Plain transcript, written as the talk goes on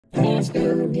There's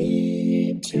no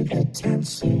need to get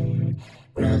tenser.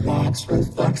 Relax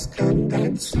with Flux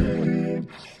Condenser.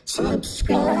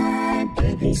 Subscribe,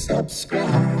 baby,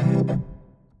 subscribe.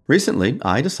 Recently,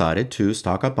 I decided to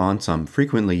stock up on some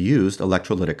frequently used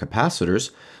electrolytic capacitors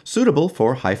suitable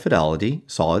for high-fidelity,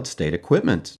 solid-state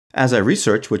equipment. As I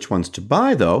researched which ones to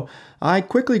buy, though, I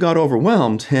quickly got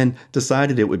overwhelmed and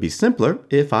decided it would be simpler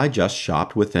if I just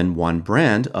shopped within one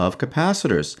brand of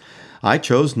capacitors. I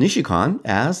chose Nichicon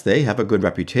as they have a good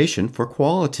reputation for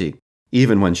quality.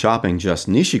 Even when shopping just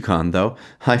Nichicon, though,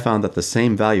 I found that the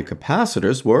same value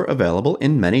capacitors were available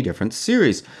in many different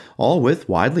series, all with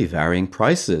widely varying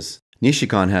prices.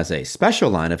 Nichicon has a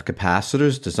special line of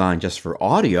capacitors designed just for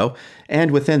audio, and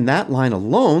within that line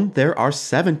alone, there are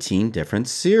 17 different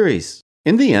series.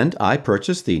 In the end, I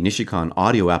purchased the Nichicon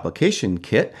Audio Application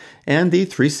Kit and the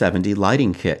 370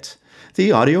 Lighting Kit.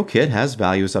 The audio kit has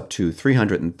values up to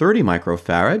 330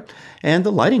 microfarad, and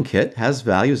the lighting kit has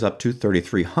values up to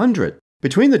 3300.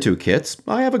 Between the two kits,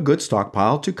 I have a good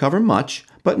stockpile to cover much,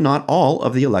 but not all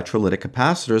of the electrolytic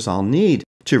capacitors I'll need.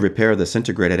 To repair this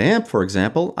integrated amp, for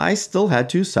example, I still had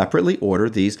to separately order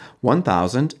these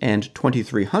 1000 and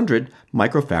 2300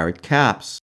 microfarad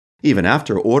caps. Even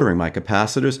after ordering my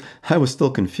capacitors, I was still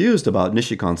confused about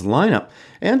Nichicon's lineup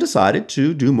and decided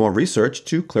to do more research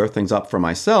to clear things up for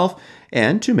myself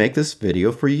and to make this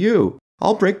video for you.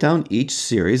 I'll break down each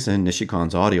series in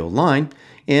Nichicon's audio line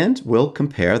and we'll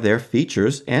compare their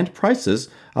features and prices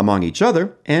among each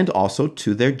other and also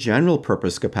to their general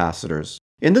purpose capacitors.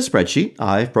 In the spreadsheet,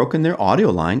 I've broken their audio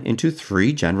line into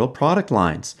 3 general product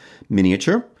lines: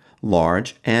 miniature,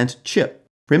 large, and chip.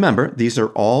 Remember, these are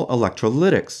all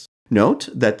electrolytics. Note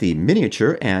that the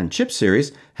miniature and chip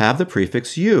series have the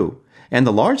prefix U, and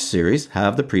the large series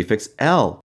have the prefix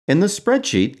L. In the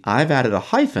spreadsheet, I've added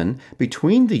a hyphen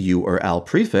between the U or L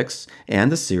prefix and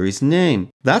the series name.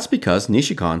 That's because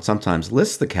Nichicon sometimes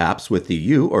lists the caps with the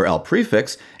U or L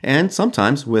prefix and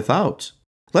sometimes without.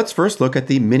 Let's first look at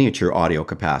the miniature audio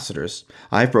capacitors.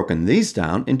 I've broken these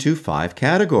down into 5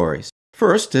 categories.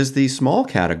 First is the small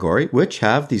category, which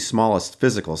have the smallest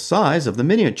physical size of the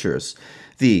miniatures.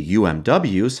 The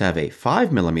UMWs have a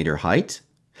 5mm height,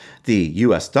 the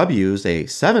USWs a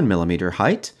 7mm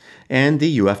height, and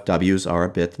the UFWs are a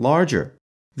bit larger.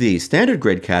 The standard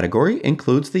grade category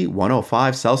includes the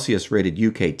 105 Celsius rated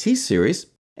UKT series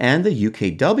and the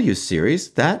UKW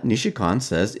series that Nichicon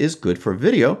says is good for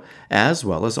video as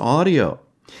well as audio.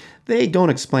 They don't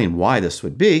explain why this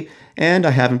would be, and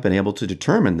I haven't been able to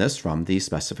determine this from the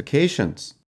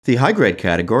specifications. The high-grade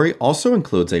category also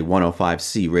includes a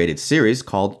 105C rated series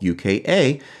called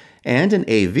UKA and an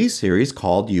AV series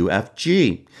called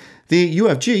UFG. The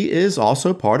UFG is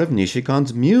also part of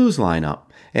Nichicon's Muse lineup,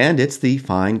 and it's the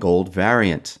fine gold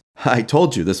variant. I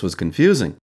told you this was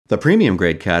confusing. The premium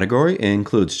grade category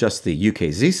includes just the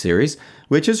UKZ series,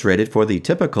 which is rated for the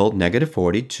typical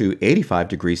 -40 to 85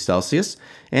 degrees Celsius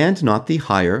and not the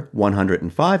higher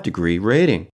 105 degree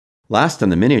rating. Last in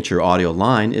the miniature audio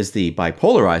line is the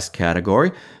bipolarized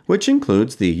category, which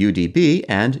includes the UDB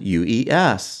and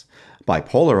UES.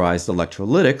 Bipolarized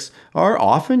electrolytics are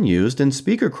often used in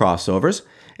speaker crossovers,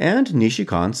 and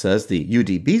Nichicon says the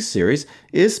UDB series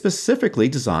is specifically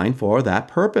designed for that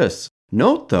purpose.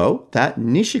 Note, though, that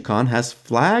Nichicon has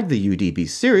flagged the UDB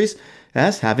series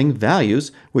as having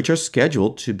values which are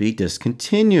scheduled to be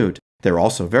discontinued. They're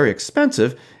also very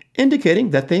expensive,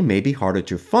 indicating that they may be harder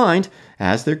to find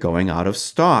as they're going out of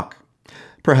stock.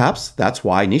 Perhaps that's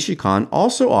why Nichicon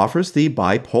also offers the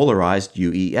bipolarized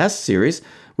UES series,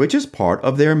 which is part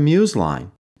of their Muse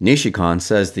line. Nichicon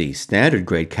says the standard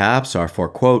grade caps are for,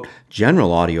 quote,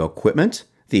 general audio equipment.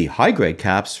 The high-grade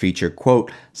caps feature, quote,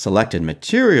 selected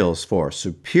materials for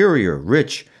superior,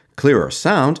 rich, clearer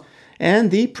sound,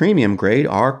 and the premium grade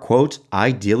are, quote,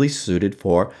 ideally suited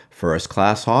for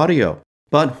first-class audio.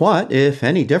 But what, if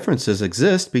any, differences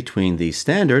exist between the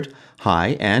standard,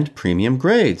 high, and premium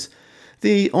grades?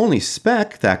 The only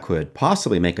spec that could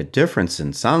possibly make a difference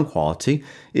in sound quality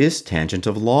is tangent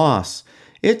of loss.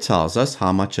 It tells us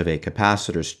how much of a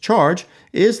capacitor's charge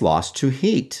is lost to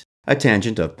heat. A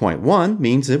tangent of 0.1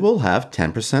 means it will have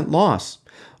 10% loss.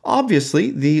 Obviously,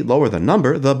 the lower the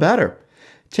number, the better.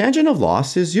 Tangent of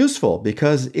loss is useful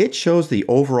because it shows the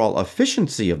overall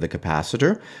efficiency of the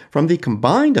capacitor from the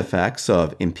combined effects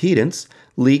of impedance,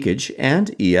 leakage,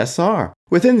 and ESR.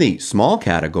 Within the small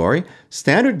category,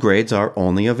 standard grades are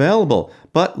only available,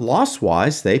 but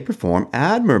loss-wise they perform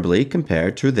admirably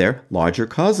compared to their larger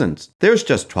cousins. There's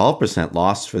just 12%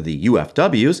 loss for the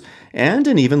UFWs and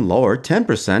an even lower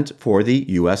 10% for the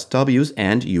USWs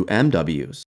and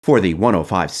UMWs. For the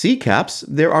 105C caps,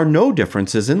 there are no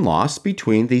differences in loss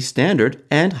between the standard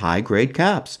and high-grade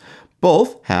caps.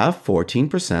 Both have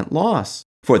 14% loss.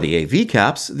 For the AV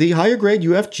caps, the higher grade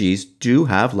UFGs do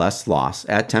have less loss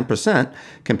at 10%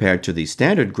 compared to the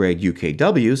standard grade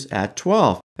UKWs at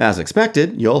 12%. As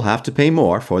expected, you'll have to pay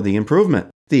more for the improvement.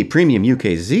 The premium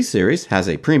UKZ series has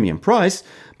a premium price,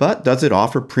 but does it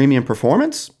offer premium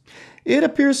performance? It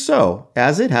appears so,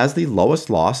 as it has the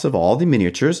lowest loss of all the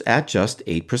miniatures at just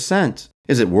 8%.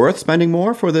 Is it worth spending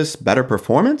more for this better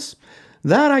performance?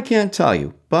 That I can't tell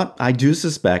you, but I do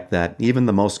suspect that even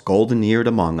the most golden-eared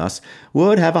among us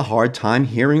would have a hard time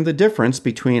hearing the difference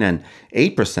between an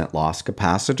 8% loss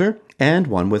capacitor and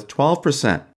one with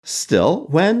 12%. Still,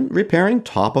 when repairing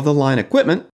top-of-the-line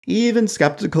equipment, even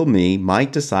skeptical me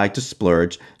might decide to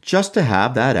splurge just to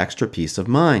have that extra peace of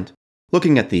mind.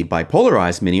 Looking at the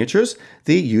bipolarized miniatures,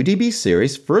 the UDB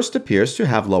series first appears to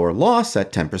have lower loss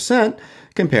at 10%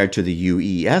 compared to the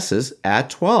UESs at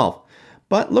 12%.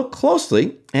 But look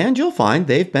closely, and you'll find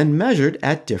they've been measured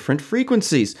at different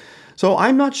frequencies. So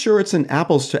I'm not sure it's an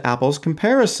apples-to-apples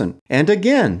comparison. And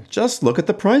again, just look at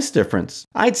the price difference.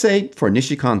 I'd say for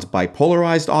Nichicon's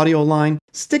bipolarized audio line,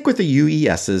 stick with the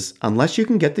UESs unless you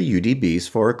can get the UDBs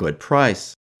for a good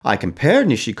price. I compared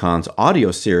Nichicon's audio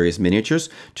series miniatures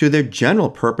to their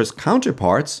general-purpose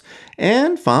counterparts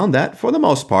and found that, for the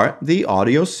most part, the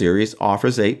audio series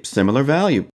offers a similar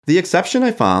value. The exception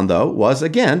I found, though, was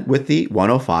again with the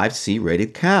 105C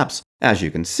rated caps. As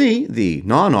you can see, the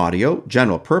non-audio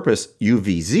general-purpose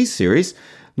UVZ series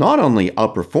not only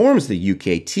outperforms the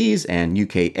UKTs and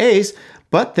UKAs,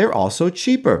 but they're also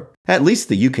cheaper. At least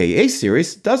the UKA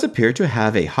series does appear to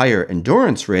have a higher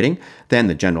endurance rating than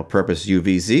the general-purpose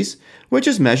UVZs, which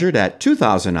is measured at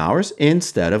 2,000 hours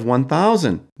instead of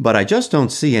 1,000. But I just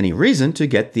don't see any reason to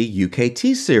get the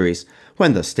UKT series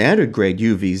when the standard grade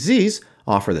UVZs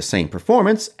offer the same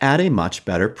performance at a much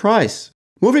better price.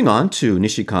 Moving on to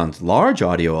Nichicon's large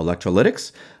audio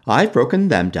electrolytics, I've broken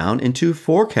them down into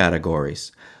 4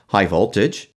 categories: high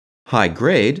voltage, high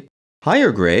grade,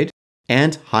 higher grade,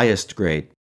 and highest grade.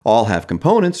 All have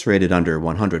components rated under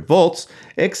 100 volts,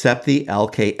 except the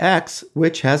LKX,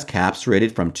 which has caps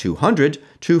rated from 200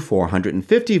 to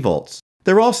 450 volts.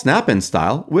 They're all snap-in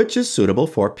style, which is suitable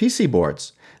for PC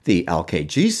boards. The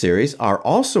LKG series are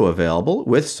also available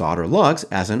with solder lugs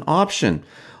as an option,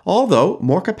 although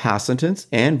more capacitance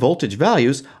and voltage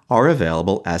values are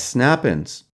available as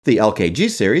snap-ins. The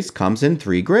LKG series comes in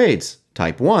 3 grades: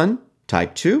 Type 1,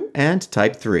 Type 2, and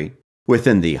Type 3.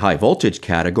 Within the high voltage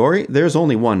category, there's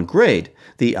only one grade,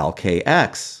 the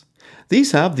LKX.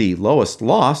 These have the lowest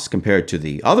loss compared to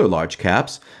the other large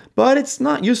caps, but it's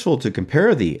not useful to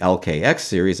compare the LKX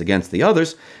series against the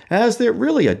others, as they're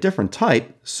really a different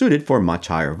type suited for much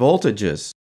higher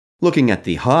voltages. Looking at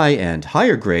the high and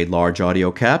higher grade large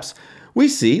audio caps, we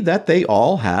see that they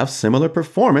all have similar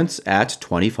performance at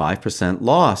 25%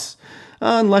 loss.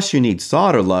 Unless you need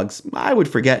solder lugs, I would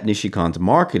forget Nichicon's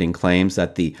marketing claims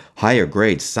that the higher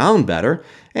grades sound better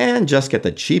and just get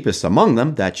the cheapest among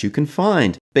them that you can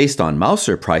find. Based on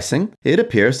Mouser pricing, it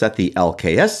appears that the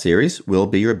LKS series will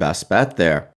be your best bet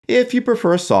there. If you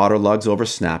prefer solder lugs over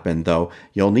snap-in, though,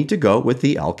 you'll need to go with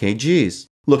the LKGs.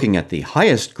 Looking at the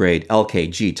highest grade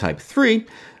LKG Type 3,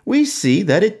 we see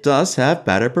that it does have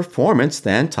better performance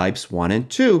than Types 1 and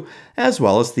 2, as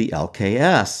well as the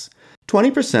LKS.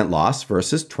 20% loss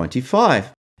versus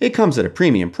 25%. It comes at a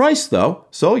premium price though,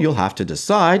 so you'll have to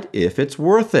decide if it's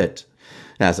worth it.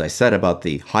 As I said about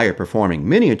the higher performing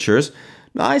miniatures,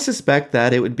 I suspect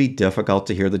that it would be difficult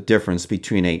to hear the difference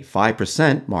between a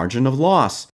 5% margin of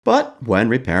loss. But when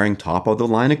repairing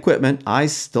top-of-the-line equipment, I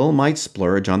still might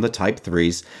splurge on the Type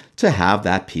 3s to have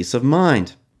that peace of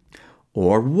mind.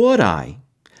 Or would I?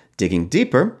 Digging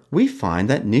deeper, we find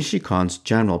that Nichicon's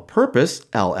general-purpose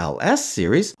LLS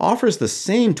series offers the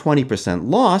same 20%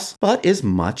 loss, but is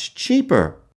much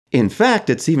cheaper. In fact,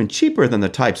 it's even cheaper than the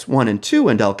Types 1 and 2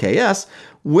 and LKS,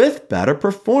 with better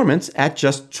performance at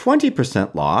just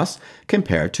 20% loss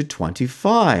compared to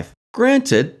 25%.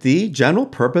 Granted, the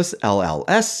general-purpose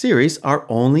LLS series are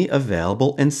only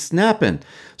available in snap-in,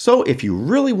 so if you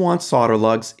really want solder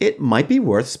lugs, it might be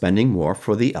worth spending more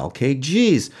for the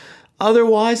LKGs.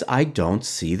 Otherwise, I don't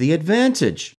see the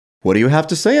advantage. What do you have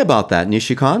to say about that,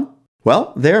 Nichicon?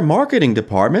 Well, their marketing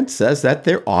department says that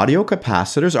their audio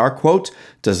capacitors are, quote,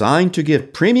 designed to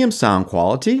give premium sound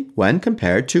quality when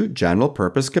compared to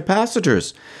general-purpose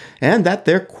capacitors, and that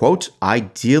they're, quote,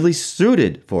 ideally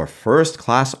suited for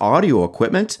first-class audio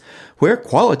equipment where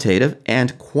qualitative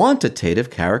and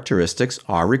quantitative characteristics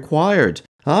are required.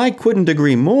 I couldn't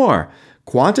agree more.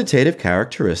 Quantitative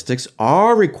characteristics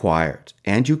are required,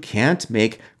 and you can't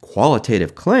make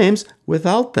qualitative claims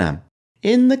without them.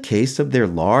 In the case of their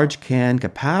large can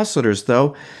capacitors,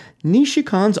 though,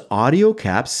 Nichicon's audio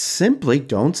caps simply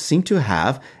don't seem to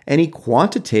have any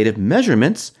quantitative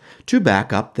measurements to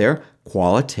back up their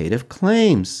qualitative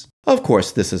claims. Of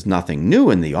course, this is nothing new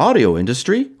in the audio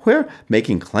industry, where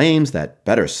making claims that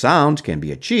better sound can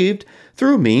be achieved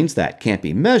through means that can't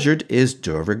be measured is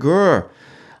de rigueur.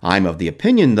 I'm of the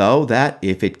opinion, though, that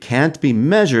if it can't be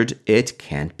measured, it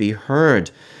can't be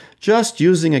heard. Just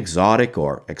using exotic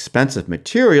or expensive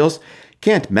materials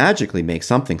can't magically make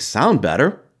something sound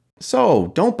better.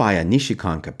 So don't buy a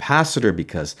Nichicon capacitor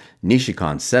because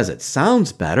Nichicon says it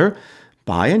sounds better.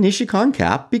 Buy a Nichicon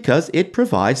cap because it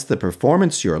provides the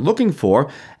performance you're looking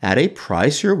for at a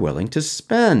price you're willing to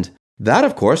spend. That,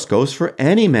 of course, goes for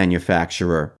any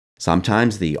manufacturer.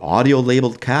 Sometimes the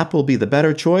audio-labeled cap will be the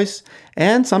better choice,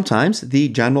 and sometimes the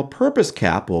general-purpose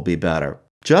cap will be better.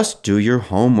 Just do your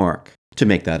homework. To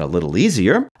make that a little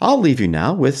easier, I'll leave you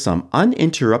now with some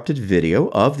uninterrupted video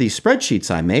of the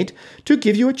spreadsheets I made to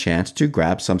give you a chance to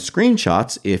grab some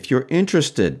screenshots if you're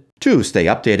interested. To stay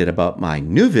updated about my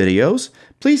new videos,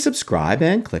 please subscribe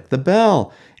and click the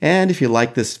bell. And if you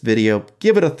like this video,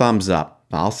 give it a thumbs up.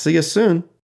 I'll see you soon.